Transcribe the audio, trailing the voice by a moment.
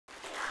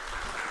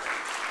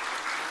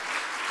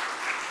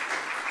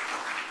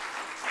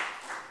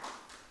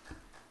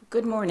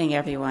Good morning,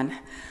 everyone.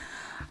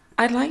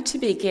 I'd like to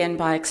begin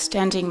by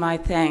extending my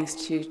thanks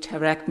to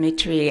Tarek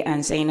Mitri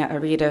and Zaina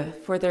Arida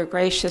for their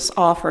gracious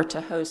offer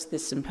to host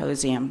this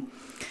symposium.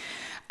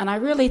 And I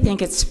really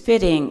think it's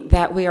fitting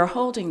that we are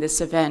holding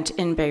this event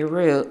in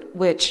Beirut,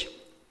 which,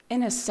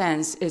 in a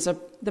sense, is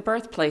the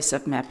birthplace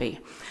of MEPPI.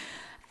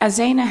 As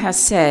Zaina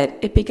has said,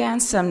 it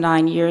began some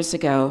 9 years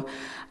ago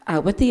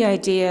with the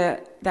idea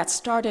that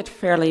started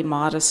fairly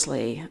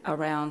modestly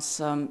around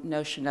some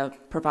notion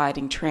of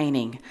providing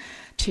training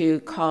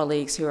to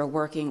colleagues who are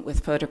working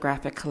with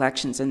photographic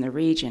collections in the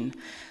region.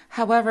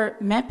 However,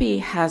 MEPPI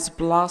has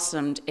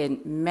blossomed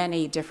in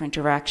many different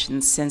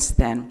directions since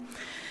then,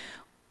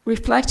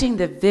 reflecting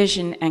the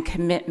vision and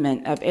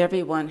commitment of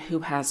everyone who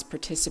has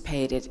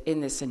participated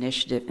in this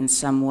initiative in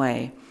some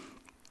way.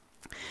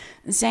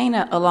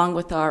 Zaina, along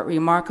with our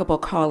remarkable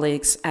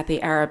colleagues at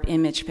the Arab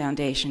Image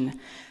Foundation,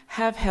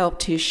 have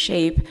helped to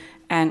shape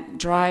and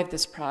drive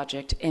this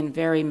project in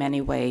very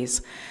many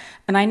ways.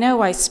 And I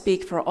know I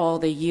speak for all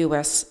the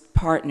U.S.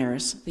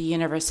 partners, the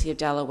University of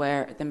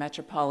Delaware, the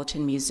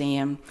Metropolitan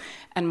Museum,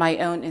 and my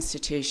own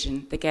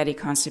institution, the Getty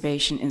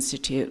Conservation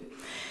Institute,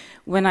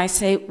 when I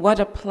say what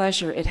a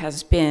pleasure it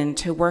has been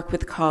to work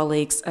with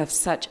colleagues of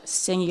such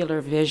singular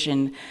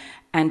vision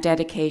and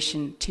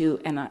dedication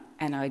to an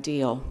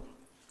ideal.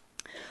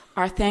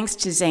 Our thanks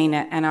to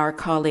Zaina and our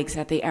colleagues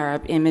at the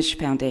Arab Image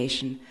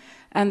Foundation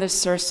and the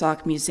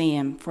Sursock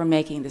Museum for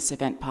making this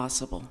event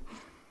possible.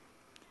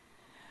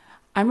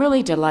 I'm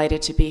really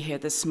delighted to be here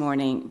this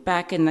morning,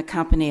 back in the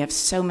company of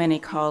so many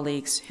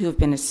colleagues who have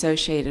been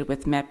associated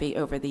with MEPPI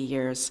over the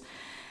years.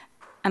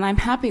 And I'm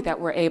happy that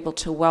we're able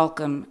to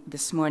welcome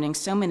this morning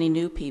so many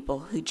new people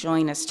who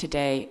join us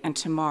today and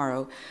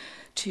tomorrow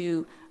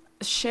to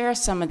share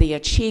some of the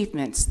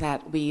achievements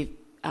that we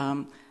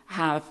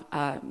have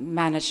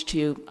managed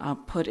to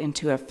put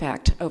into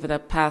effect over the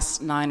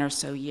past 9 or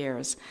so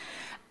years.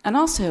 And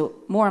also,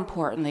 more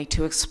importantly,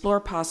 to explore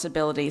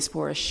possibilities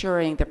for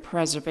assuring the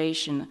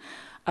preservation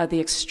of the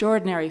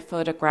extraordinary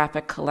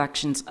photographic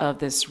collections of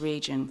this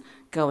region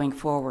going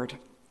forward.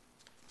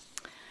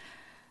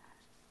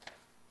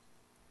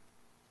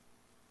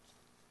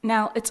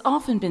 Now, it's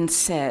often been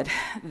said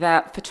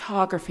that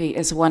photography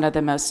is one of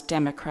the most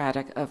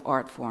democratic of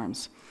art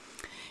forms.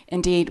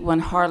 Indeed,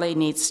 one hardly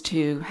needs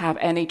to have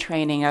any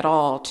training at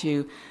all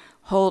to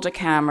hold a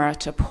camera,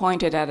 to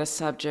point it at a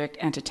subject,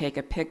 and to take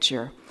a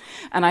picture.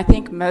 And I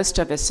think most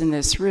of us in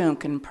this room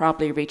can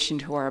probably reach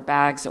into our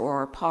bags or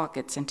our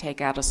pockets and take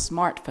out a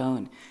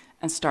smartphone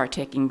and start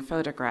taking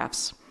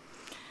photographs.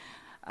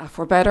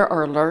 For better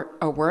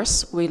or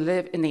worse, we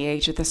live in the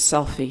age of the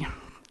selfie,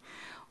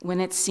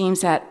 when it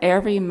seems that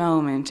every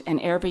moment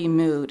and every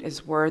mood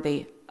is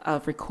worthy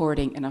of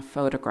recording in a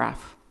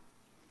photograph.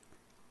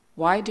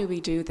 Why do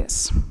we do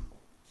this?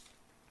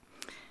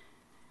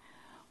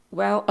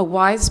 Well, a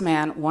wise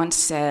man once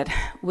said,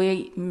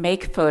 we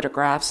make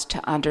photographs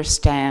to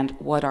understand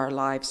what our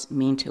lives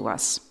mean to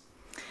us.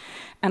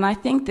 And I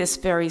think this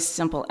very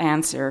simple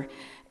answer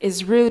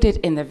is rooted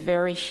in the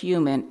very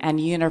human and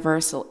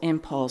universal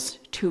impulse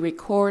to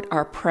record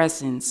our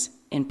presence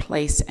in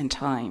place and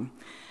time.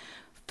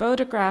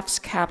 Photographs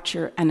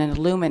capture and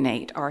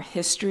illuminate our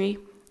history,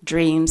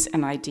 dreams,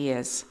 and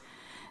ideas.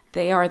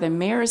 They are the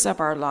mirrors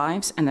of our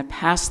lives and the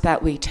paths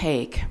that we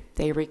take.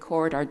 They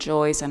record our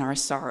joys and our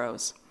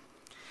sorrows.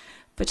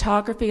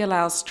 Photography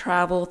allows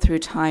travel through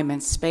time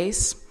and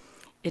space.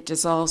 It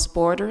dissolves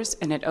borders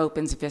and it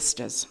opens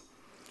vistas.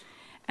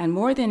 And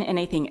more than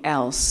anything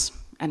else,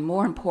 and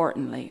more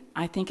importantly,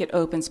 I think it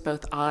opens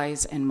both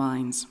eyes and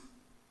minds.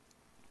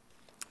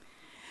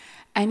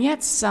 And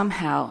yet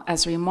somehow,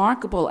 as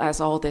remarkable as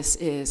all this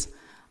is,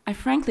 I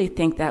frankly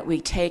think that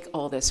we take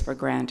all this for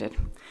granted,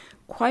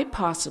 quite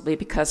possibly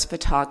because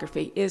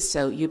photography is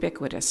so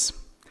ubiquitous.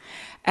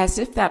 As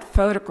if that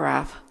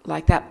photograph,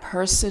 like that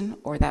person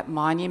or that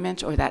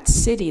monument or that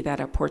city that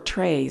it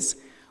portrays,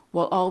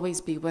 will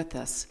always be with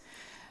us.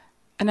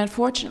 And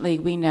unfortunately,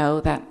 we know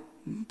that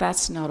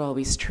that's not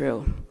always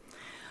true.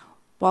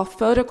 While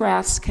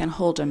photographs can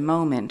hold a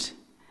moment,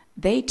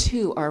 they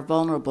too are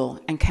vulnerable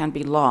and can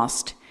be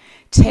lost,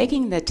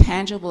 taking the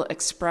tangible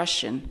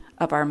expression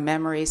of our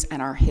memories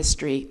and our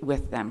history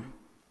with them.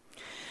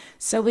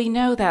 So we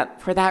know that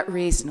for that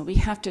reason, we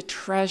have to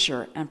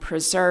treasure and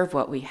preserve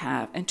what we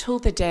have until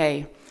the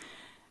day,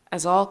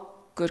 as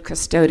all good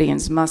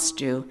custodians must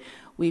do,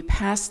 we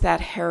pass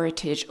that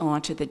heritage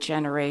on to the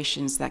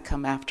generations that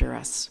come after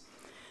us,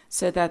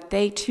 so that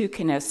they too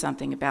can know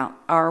something about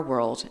our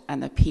world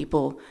and the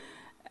people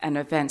and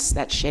events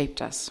that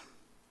shaped us.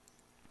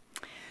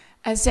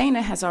 As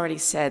Zaina has already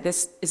said,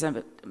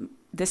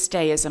 this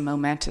day is a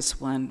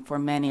momentous one for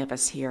many of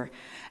us here,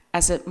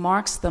 as it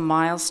marks the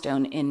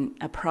milestone in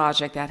a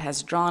project that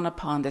has drawn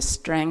upon the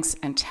strengths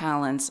and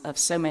talents of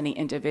so many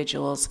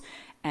individuals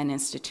and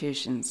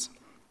institutions.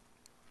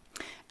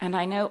 And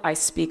I know I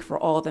speak for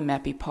all the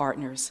MEPPI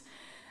partners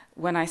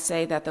when I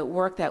say that the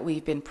work that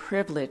we've been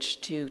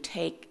privileged to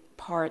take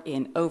part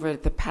in over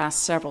the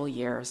past several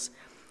years,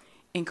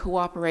 in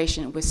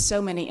cooperation with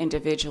so many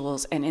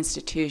individuals and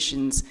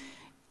institutions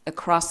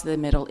across the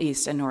Middle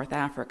East and North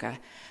Africa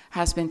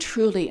has been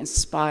truly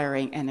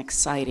inspiring and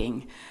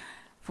exciting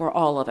for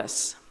all of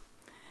us.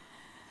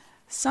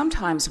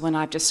 Sometimes when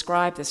I've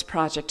described this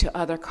project to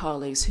other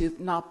colleagues who've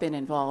not been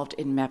involved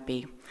in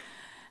MEPPI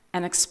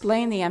and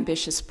explained the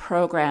ambitious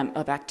program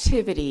of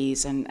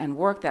activities and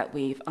work that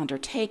we've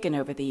undertaken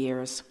over the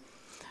years,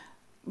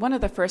 one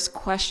of the first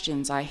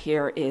questions I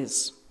hear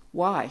is,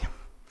 why?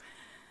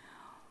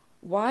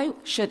 Why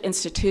should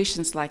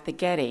institutions like the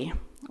Getty,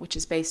 which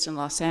is based in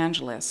Los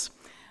Angeles,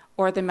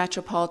 or the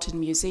Metropolitan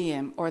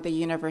Museum, or the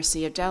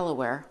University of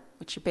Delaware,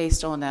 which are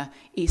based on the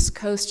east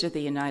coast of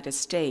the United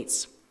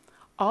States,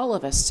 all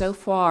of us so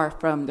far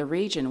from the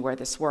region where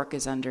this work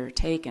is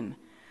undertaken,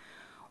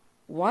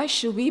 why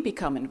should we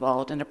become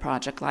involved in a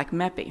project like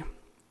MEPPI?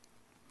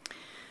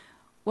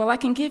 Well, I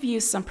can give you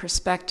some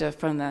perspective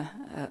from the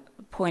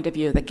point of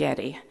view of the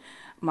Getty,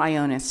 my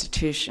own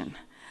institution.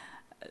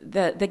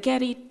 The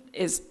Getty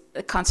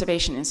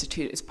Conservation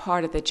Institute is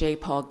part of the J.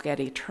 Paul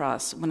Getty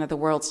Trust, one of the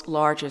world's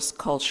largest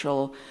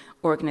cultural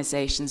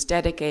organizations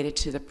dedicated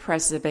to the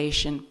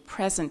preservation,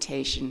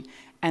 presentation,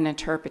 and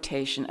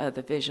interpretation of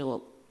the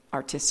visual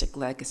artistic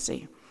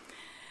legacy.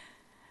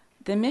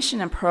 The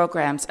mission and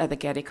programs of the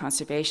Getty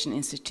Conservation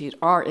Institute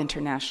are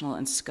international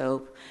in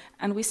scope,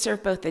 and we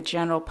serve both the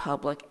general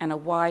public and a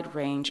wide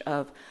range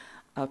of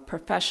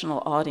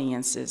professional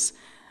audiences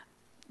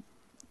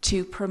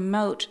to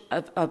promote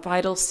a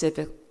vital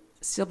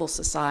civil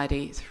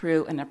society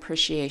through an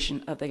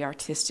appreciation of the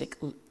artistic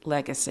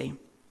legacy.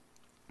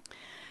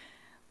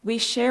 We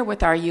share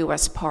with our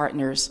U.S.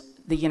 partners,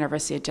 the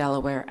University of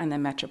Delaware and the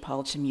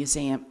Metropolitan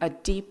Museum, a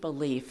deep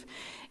belief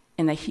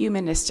in the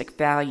humanistic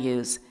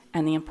values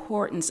and the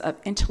importance of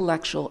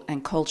intellectual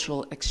and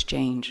cultural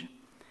exchange.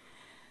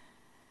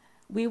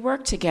 We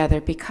work together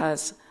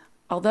because,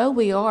 although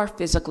we are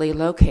physically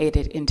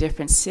located in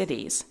different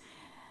cities,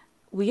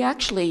 we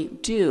actually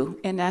do,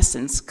 in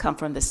essence, come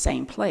from the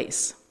same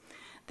place.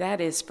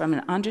 That is, from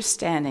an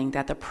understanding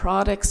that the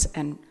products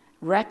and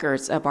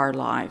records of our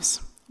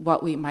lives,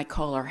 what we might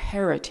call our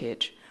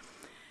heritage,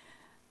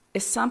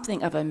 is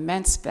something of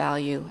immense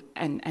value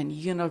and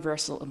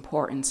universal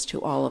importance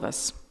to all of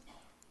us.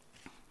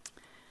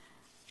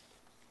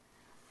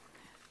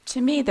 To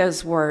me,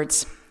 those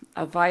words,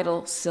 a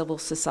vital civil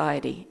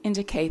society,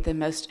 indicate the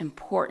most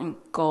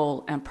important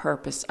goal and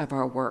purpose of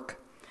our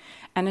work,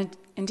 and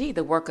indeed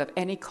the work of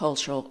any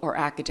cultural or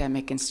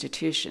academic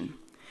institution.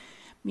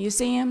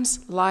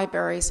 Museums,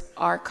 libraries,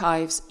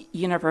 archives,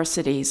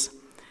 universities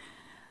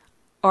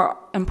are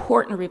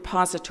important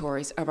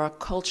repositories of our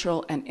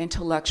cultural and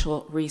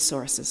intellectual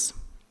resources.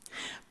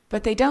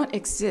 But they don't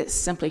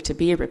exist simply to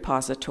be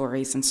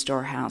repositories and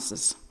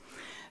storehouses.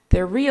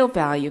 Their real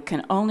value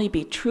can only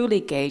be truly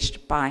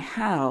gauged by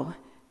how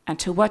and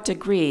to what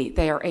degree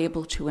they are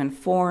able to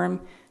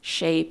inform,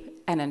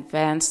 shape, and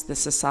advance the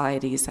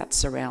societies that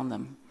surround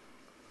them.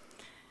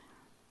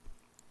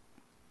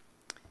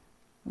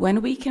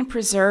 When we can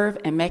preserve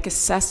and make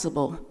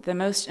accessible the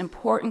most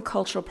important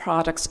cultural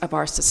products of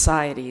our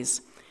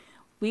societies,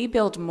 we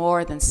build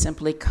more than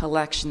simply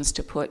collections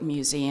to put in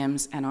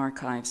museums and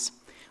archives.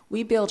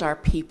 We build our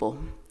people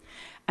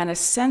and a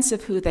sense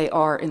of who they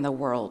are in the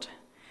world.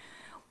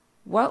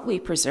 What we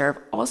preserve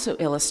also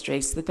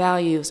illustrates the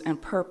values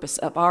and purpose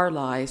of our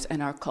lives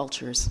and our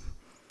cultures.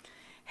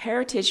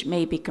 Heritage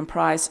may be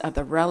comprised of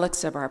the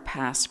relics of our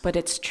past, but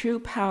its true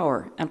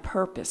power and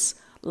purpose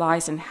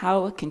lies in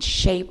how it can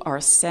shape our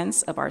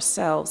sense of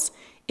ourselves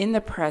in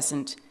the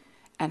present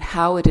and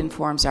how it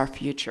informs our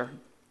future.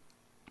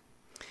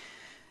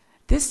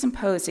 This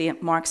symposium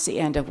marks the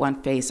end of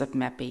one phase of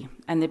MEPPI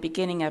and the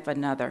beginning of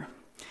another.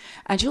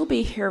 And you'll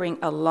be hearing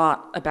a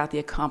lot about the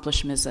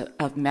accomplishments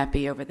of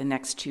MEPPI over the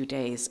next 2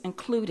 days,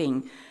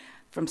 including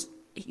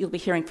you'll be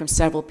hearing from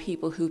several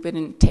people who've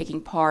been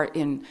taking part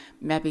in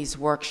MEPPI's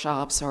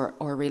workshops or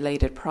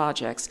related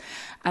projects.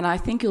 And I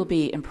think you'll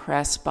be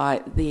impressed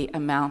by the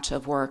amount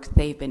of work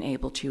they've been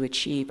able to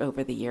achieve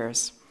over the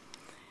years.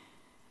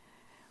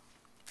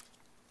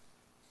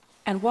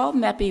 And while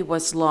MEPPI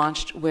was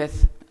launched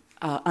with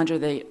under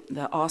the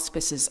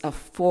auspices of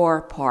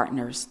 4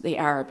 partners, the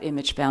Arab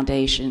Image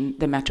Foundation,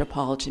 the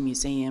Metropolitan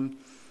Museum,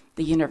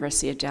 the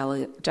University of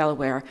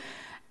Delaware,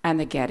 and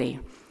the Getty.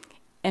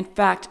 In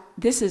fact,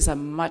 this is a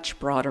much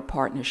broader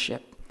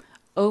partnership.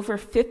 Over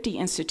 50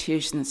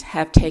 institutions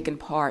have taken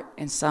part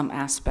in some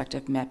aspect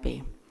of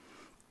MEPPI.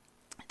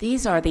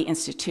 These are the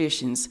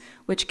institutions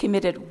which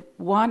committed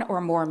 1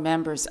 or more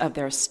members of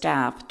their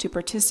staff to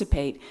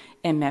participate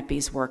in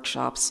MEPPI's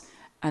workshops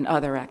and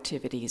other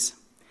activities.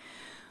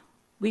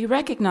 We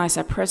recognize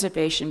that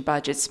preservation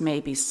budgets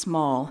may be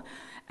small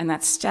and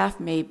that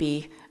staff may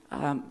be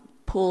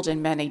pulled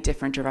in many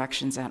different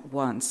directions at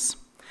once.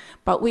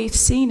 But we've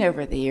seen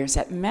over the years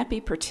that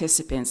MEPPI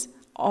participants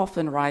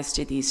often rise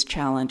to these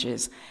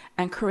challenges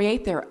and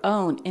create their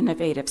own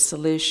innovative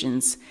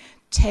solutions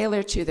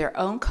tailored to their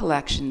own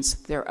collections,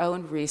 their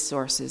own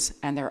resources,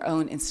 and their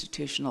own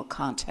institutional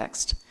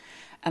context.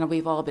 And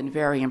we've all been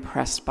very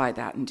impressed by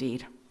that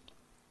indeed.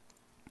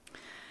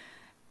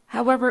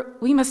 However,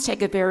 we must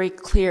take a very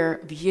clear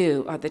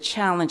view of the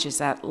challenges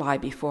that lie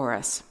before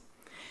us.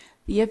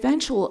 The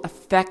eventual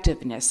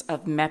effectiveness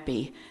of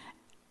MEPPI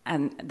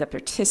and the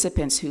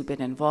participants who've been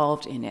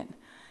involved in it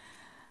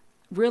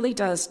really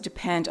does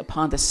depend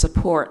upon the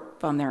support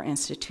from their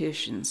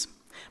institutions,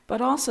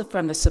 but also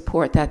from the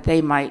support that they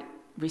might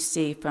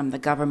receive from the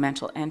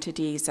governmental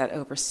entities that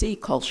oversee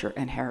culture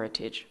and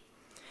heritage,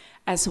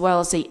 as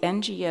well as the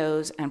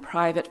NGOs and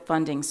private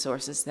funding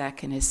sources that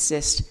can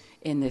assist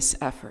in this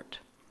effort.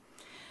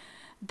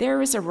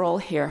 There is a role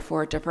here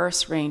for a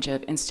diverse range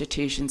of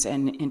institutions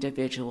and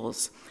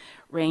individuals,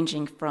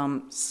 ranging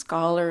from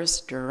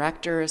scholars,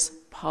 directors,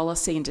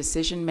 policy and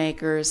decision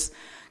makers,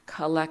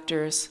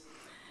 collectors,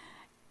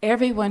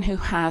 everyone who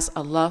has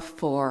a love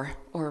for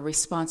or a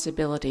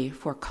responsibility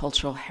for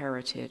cultural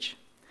heritage.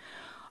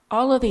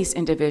 All of these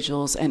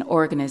individuals and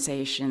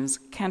organizations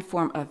can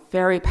form a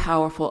very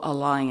powerful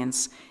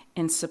alliance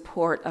in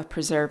support of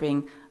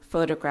preserving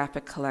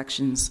photographic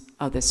collections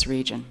of this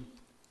region.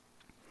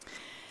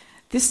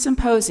 This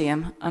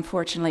symposium,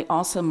 unfortunately,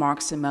 also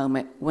marks a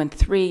moment when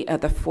 3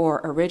 of the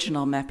 4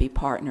 original MEPPI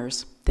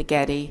partners, the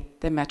Getty,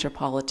 the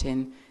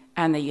Metropolitan,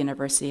 and the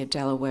University of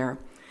Delaware,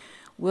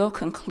 will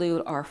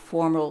conclude our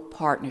formal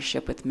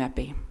partnership with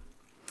MEPPI.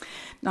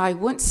 Now, I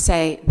wouldn't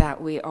say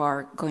that we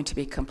are going to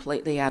be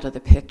completely out of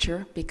the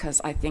picture, because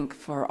I think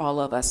for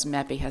all of us,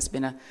 MEPPI has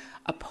been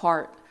a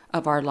part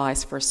of our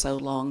lives for so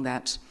long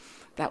that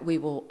we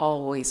will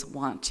always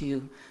want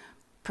to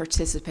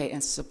participate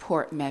and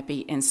support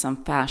MEPPI in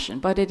some fashion.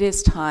 But it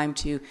is time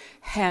to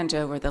hand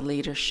over the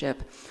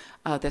leadership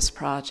of this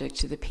project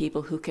to the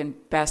people who can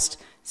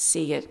best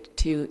see it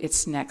to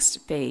its next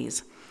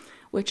phase,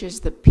 which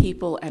is the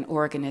people and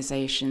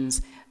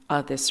organizations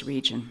of this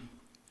region.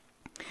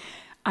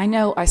 I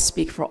know I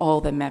speak for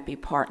all the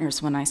MEPPI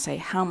partners when I say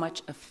how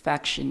much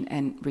affection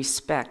and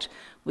respect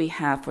we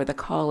have for the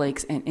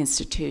colleagues and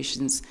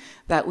institutions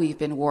that we've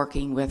been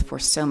working with for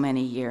so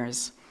many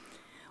years.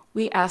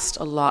 We asked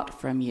a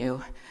lot from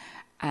you,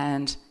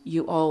 and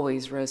you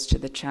always rose to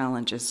the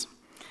challenges.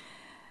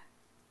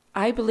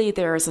 I believe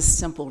there is a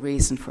simple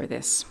reason for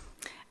this,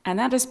 and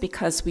that is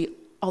because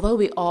although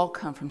we all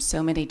come from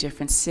so many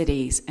different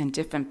cities and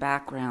different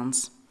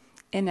backgrounds,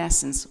 in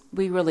essence,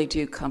 we really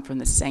do come from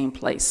the same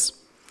place.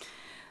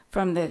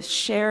 From the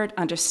shared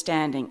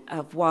understanding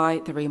of why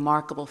the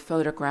remarkable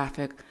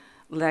photographic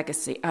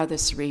legacy of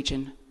this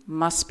region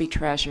must be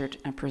treasured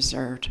and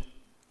preserved.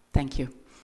 Thank you.